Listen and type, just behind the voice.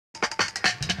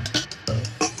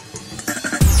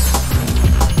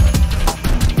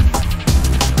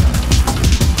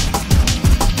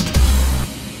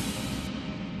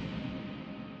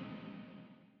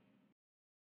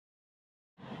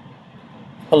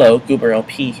Hello, Goober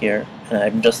LP here, and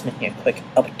I'm just making a quick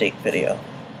update video.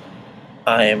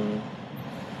 I'm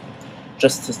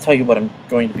just to tell you what I'm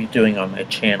going to be doing on my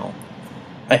channel.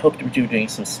 I hope to be doing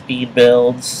some speed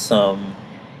builds, some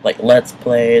let's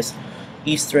plays,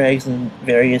 Easter eggs in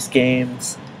various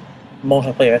games,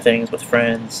 multiplayer things with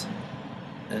friends,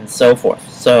 and so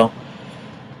forth. So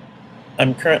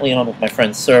I'm currently on with my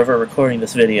friend's server recording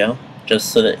this video,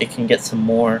 just so that it can get some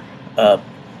more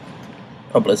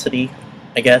publicity,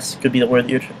 I guess could be the word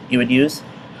that you would use.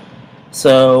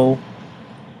 So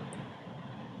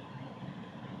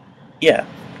yeah,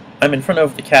 I'm in front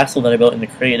of the castle that I built in the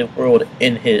creative world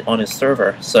on his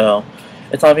server, so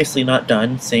it's obviously not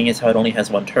done, seeing as how it only has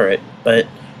one turret, but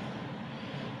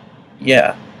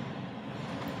yeah.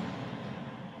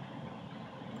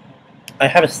 I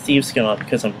have a Steve skin on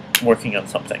because I'm working on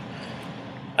something.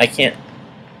 I can't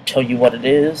tell you what it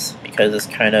is because it's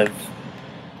kind of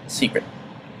secret.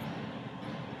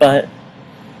 But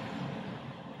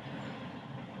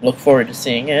look forward to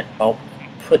seeing it. I'll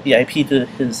put the IP to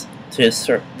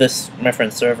my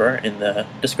friend's server in the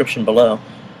description below.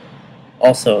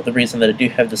 Also, the reason that I do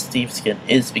have the Steve skin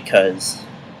is because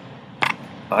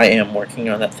I am working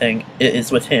on that thing. It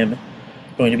is with him,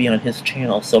 going to be on his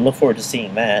channel, so look forward to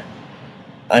seeing that.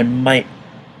 I might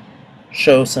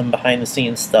show some behind the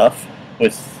scenes stuff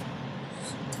with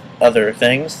other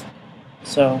things.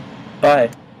 So,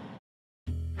 bye.